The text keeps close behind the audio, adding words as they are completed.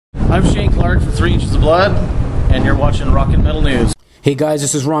I'm Shane Clark for 3 Inches of Blood, and you're watching Rock and Metal News. Hey guys,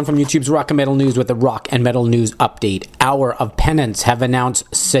 this is Ron from YouTube's Rock and Metal News with the Rock and Metal News update. Hour of Penance have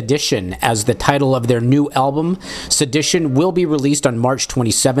announced Sedition as the title of their new album. Sedition will be released on March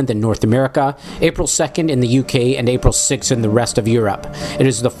 27th in North America, April 2nd in the UK, and April 6th in the rest of Europe. It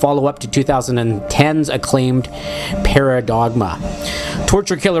is the follow-up to 2010's acclaimed Paradogma.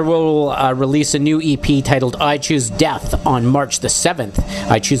 Torture Killer will release a new EP titled I Choose Death on March the 7th.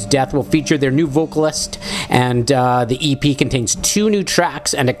 I Choose Death will feature their new vocalist, and the EP contains 2 new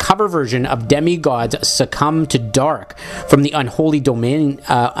tracks and a cover version of Demigod's Succumb To Dark from the Unholy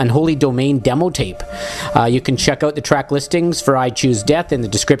Domain demo tape. You can check out the track listings for I Choose Death in the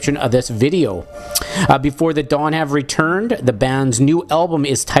description of this video. Before the Dawn have returned, the band's new album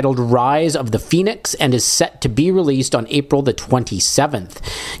is titled Rise of the Phoenix and is set to be released on April the 27th.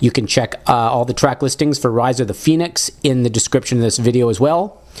 You can check all the track listings for Rise of the Phoenix in the description of this video as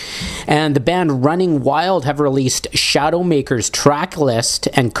well. And the band Running Wild have released Shadowmaker's track list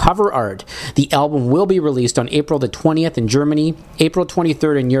and cover art. The album will be released on April the 20th in Germany, April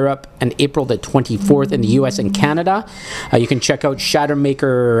 23rd in Europe, and April the 24th in the US and Canada. You can check out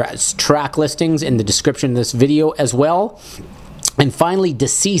Shadowmaker's track listings in the description of this video as well. And finally,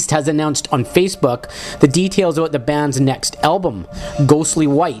 Deceased has announced on Facebook the details about the band's next album. Ghostly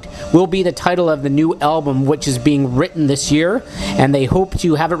White will be the title of the new album, which is being written this year, and they hope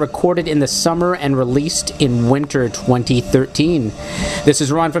to have it recorded in the summer and released in winter 2013. This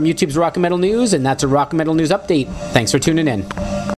is Ron from YouTube's Rock and Metal News, and that's a Rock and Metal News update. Thanks for tuning in.